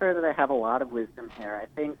 I'm not sure that I have a lot of wisdom here. I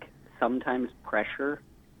think sometimes pressure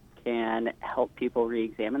can help people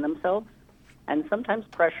re-examine themselves, and sometimes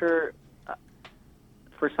pressure,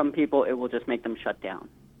 for some people, it will just make them shut down.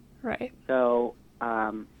 Right. So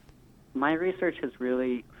my research has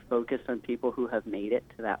really focused on people who have made it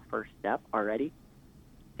to that first step already.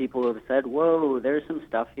 People who have said, whoa, there's some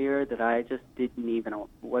stuff here that I just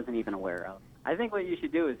wasn't even aware of. I think what you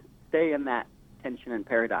should do is stay in that tension and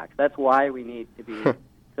paradox. That's why we need to be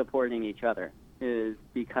supporting each other, is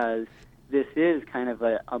because this is kind of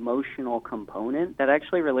an emotional component that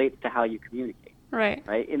actually relates to how you communicate. Right.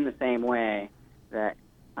 Right? In the same way that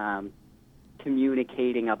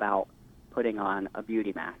communicating about putting on a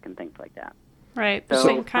beauty mask and things like that. Right. The So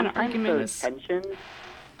same kind of argument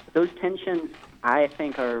those tensions, I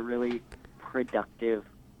think, are a really productive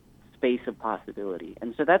space of possibility.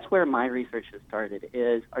 And so that's where my research has started,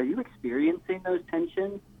 is, are you experiencing those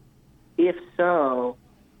tensions? If so,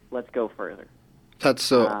 let's go further. That's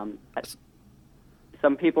so...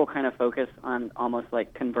 some people kind of focus on almost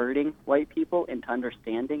like converting white people into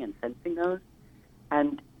understanding and sensing those.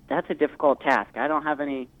 And that's a difficult task. I don't have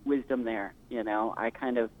any wisdom there. I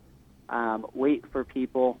kind of wait for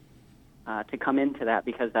people to come into that,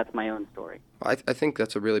 because that's my own story. I think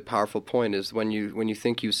that's a really powerful point, is when you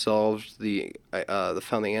think you solved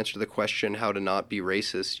found the answer to the question how to not be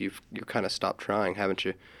racist, you kind of stopped trying, haven't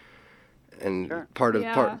you? And Sure.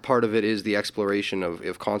 part of it is the exploration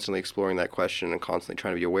of constantly exploring that question and constantly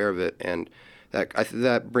trying to be aware of it. And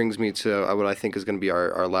that brings me to what I think is going to be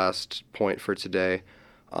our last point for today.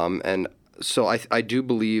 And so I do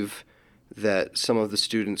believe that some of the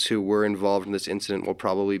students who were involved in this incident will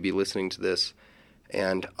probably be listening to this,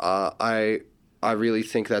 and I really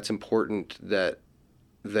think that's important, that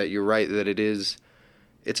you're right, that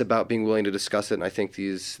it's about being willing to discuss it. And I think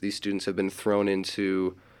these students have been thrown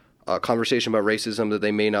into a conversation about racism that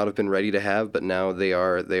they may not have been ready to have, but now they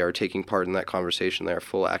are taking part in that conversation. They are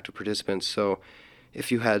full active participants. So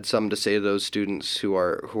if you had something to say to those students who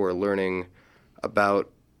are learning about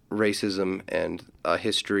racism and a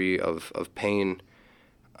history of pain,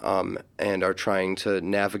 and are trying to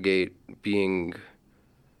navigate being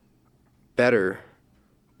better,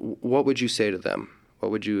 what would you say to them?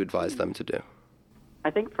 What would you advise them to do?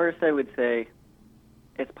 I think first I would say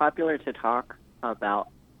it's popular to talk about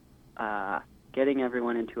getting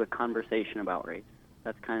everyone into a conversation about race.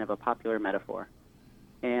 That's kind of a popular metaphor.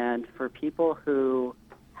 And for people who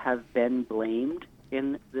have been blamed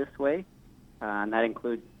in this way, and that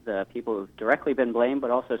includes the people who've directly been blamed, but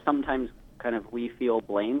also sometimes kind of we feel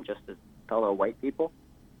blamed just as fellow white people.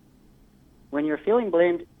 When you're feeling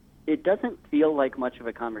blamed, it doesn't feel like much of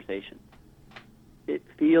a conversation. It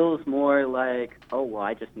feels more like, oh, well,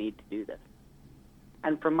 I just need to do this.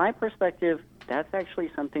 And from my perspective, that's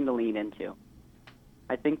actually something to lean into.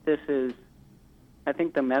 I think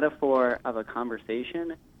the metaphor of a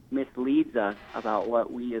conversation misleads us about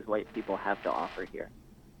what we as white people have to offer here,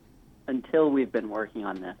 until we've been working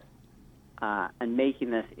on this and making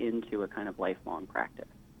this into a kind of lifelong practice.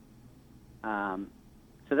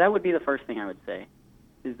 So that would be the first thing I would say,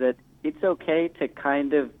 is that it's okay to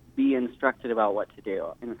kind of be instructed about what to do.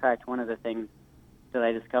 In fact, one of the things that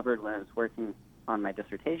I discovered when I was working on my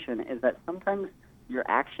dissertation is that sometimes your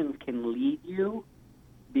actions can lead you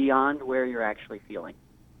beyond where you're actually feeling.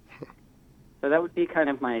 So that would be kind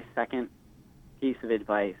of my second piece of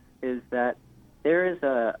advice, is that there is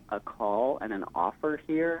a call and an offer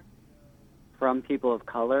here from people of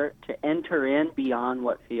color to enter in beyond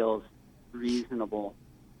what feels reasonable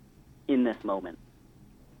in this moment.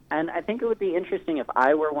 And I think it would be interesting if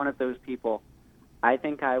I were one of those people. I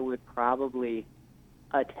think I would probably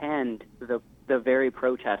attend the very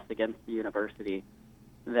protest against the university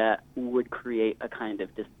that would create a kind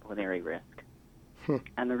of disciplinary risk.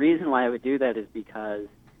 And the reason why I would do that is because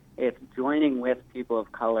it's joining with people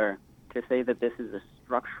of color to say that this is a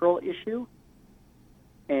structural issue,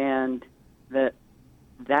 and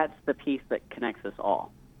that's the piece that connects us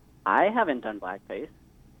all. I haven't done blackface,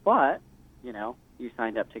 but, you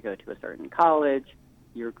signed up to go to a certain college.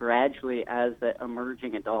 You're gradually, as an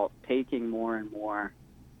emerging adult, taking more and more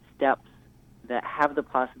steps that have the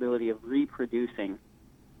possibility of reproducing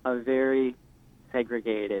a very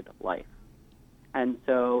segregated life. And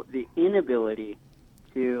so the inability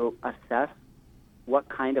to assess what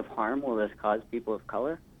kind of harm will this cause people of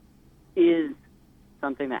color is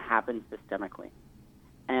something that happens systemically.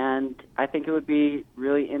 And I think it would be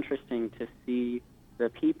really interesting to see the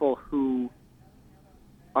people who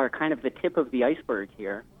are kind of the tip of the iceberg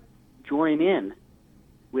here join in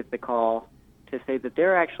with the call to say that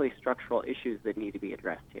there are actually structural issues that need to be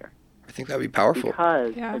addressed here. I think that'd be powerful.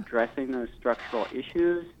 Because Yeah. addressing those structural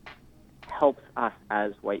issues helps us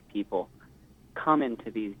as white people come into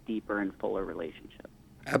these deeper and fuller relationships.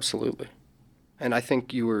 Absolutely. And I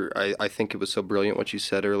think I think it was so brilliant what you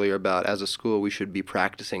said earlier about, as a school, we should be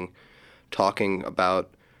practicing talking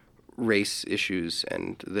about race issues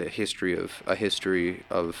and the history of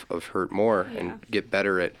hurt more, Yeah. and get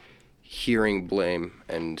better at hearing blame.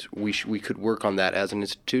 And we could work on that as an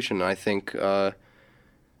institution. I think,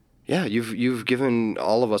 you've given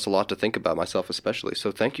all of us a lot to think about, myself especially.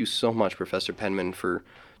 So thank you so much, Professor Penman, for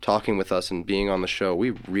talking with us and being on the show. We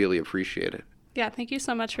really appreciate it. Yeah, thank you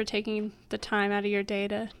so much for taking the time out of your day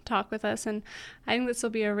to talk with us. And I think this will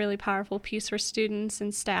be a really powerful piece for students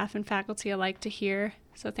and staff and faculty alike to hear.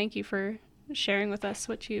 So thank you for sharing with us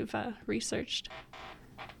what you've researched.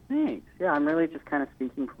 Thanks. Yeah, I'm really just kind of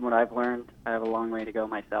speaking from what I've learned. I have a long way to go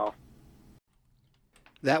myself.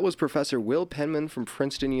 That was Professor Will Penman from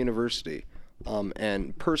Princeton University.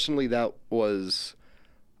 And personally, that was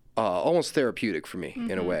almost therapeutic for me,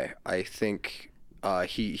 in a way. I think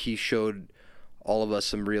he showed all of us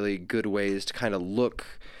some really good ways to kind of look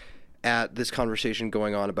at this conversation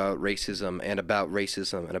going on about racism and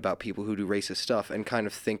about people who do racist stuff, and kind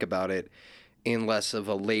of think about it in less of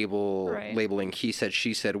a labeling he said,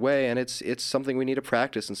 she said way. And it's something we need to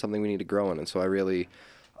practice and something we need to grow in. And so I really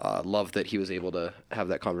love that he was able to have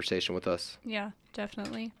that conversation with us. Yeah,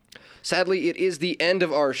 definitely. Sadly, it is the end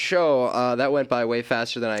of our show. That went by way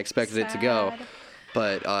faster than I expected it to go. Sad.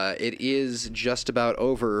 But it is just about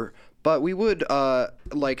over. But we would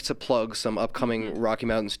like to plug some upcoming Rocky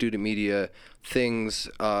Mountain student media things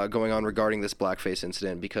going on regarding this blackface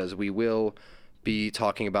incident, because we will be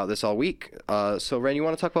talking about this all week. So, Ren, you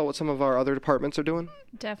want to talk about what some of our other departments are doing?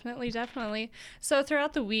 Definitely. So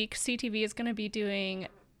throughout the week, CTV is going to be doing,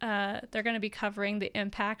 they're going to be covering the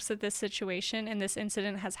impacts that this situation and this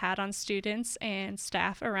incident has had on students and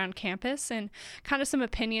staff around campus, and kind of some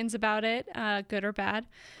opinions about it, good or bad.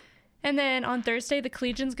 And then on Thursday, the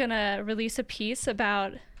Collegian's going to release a piece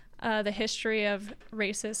about the history of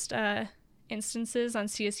racist instances on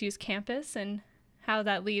CSU's campus and how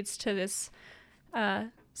that leads to this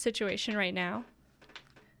situation right now.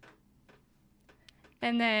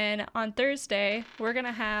 And then on Thursday, we're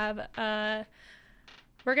gonna have a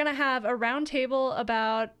roundtable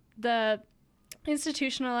about the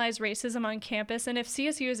institutionalized racism on campus and if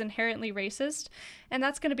CSU is inherently racist, and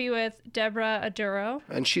that's going to be with Deborah Aduro.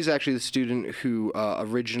 And she's actually the student who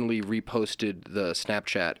originally reposted the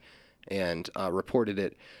Snapchat and reported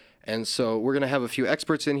it. And so we're going to have a few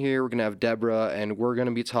experts in here. We're going to have Deborah, and we're going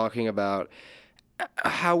to be talking about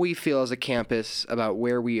how we feel as a campus about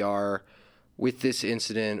where we are with this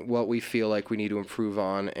incident, what we feel like we need to improve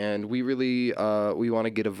on. And we really we want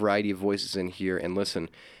to get a variety of voices in here and listen.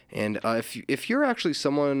 And if you're actually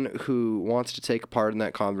someone who wants to take part in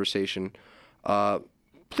that conversation,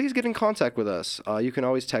 please get in contact with us. You can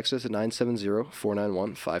always text us at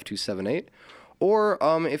 970-491-5278. Or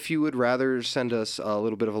if you would rather send us a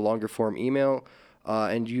little bit of a longer form email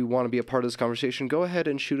and you want to be a part of this conversation, go ahead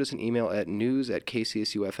and shoot us an email at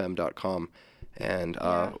news@kcsufm.com. And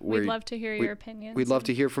we'd love to hear your opinions. We'd love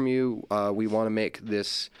to hear from you. We want to make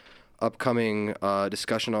this upcoming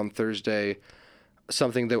discussion on Thursday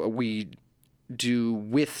something that we do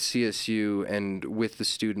with CSU and with the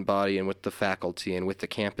student body and with the faculty and with the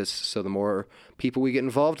campus. So the more people we get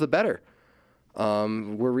involved, the better.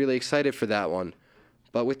 We're really excited for that one.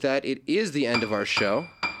 But with that, it is the end of our show.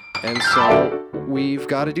 And so we've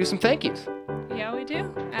got to do some thank yous. Yeah, we do,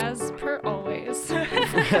 as per always.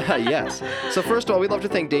 Yes. So first of all, we'd love to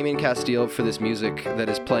thank Damien Castile for this music that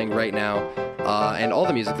is playing right now, and all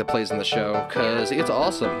the music that plays in the show, because it's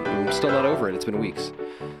awesome. I'm still not over it. It's been weeks.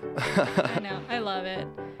 I know. I love it.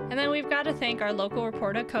 And then we've got to thank our local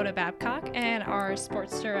reporter, Coda Babcock, and our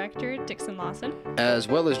sports director, Dixon Lawson. As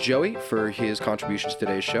well as Joey for his contributions to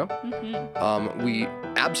today's show. Mm-hmm. We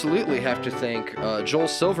absolutely have to thank Joel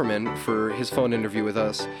Silverman for his phone interview with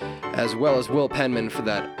us, as well as Will Penman for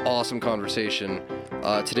that awesome conversation.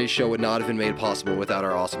 Today's show would not have been made possible without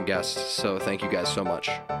our awesome guests, so thank you guys so much.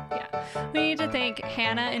 Yeah. We need to thank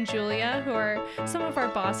Hannah and Julia, who are some of our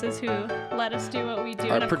bosses who let us do what we do.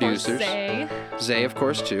 Our and of producers. course, Zay, of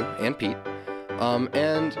course, too, and Pete.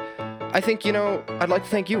 And I think, I'd like to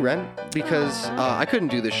thank you, Ren, because I couldn't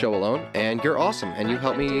do this show alone, and you're awesome, and you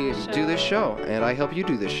helped me do this show, and I help you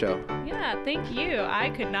do this show. Yeah, thank you. I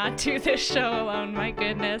could not do this show alone, my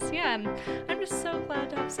goodness. Yeah, and I'm just so glad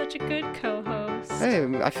to have such a good co-host. host. Hey,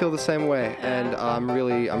 I feel the same way, and I'm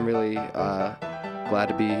really glad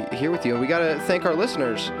to be here with you. And we gotta thank our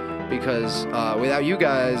listeners, because without you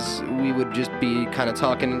guys, we would just be kind of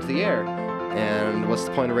talking into the air. And what's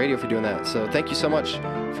the point of radio if you're doing that? So thank you so much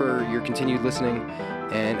for your continued listening,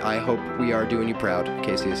 and I hope we are doing you proud,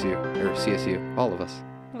 KCSU or CSU, all of us.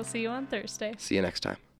 We'll see you on Thursday. See you next time.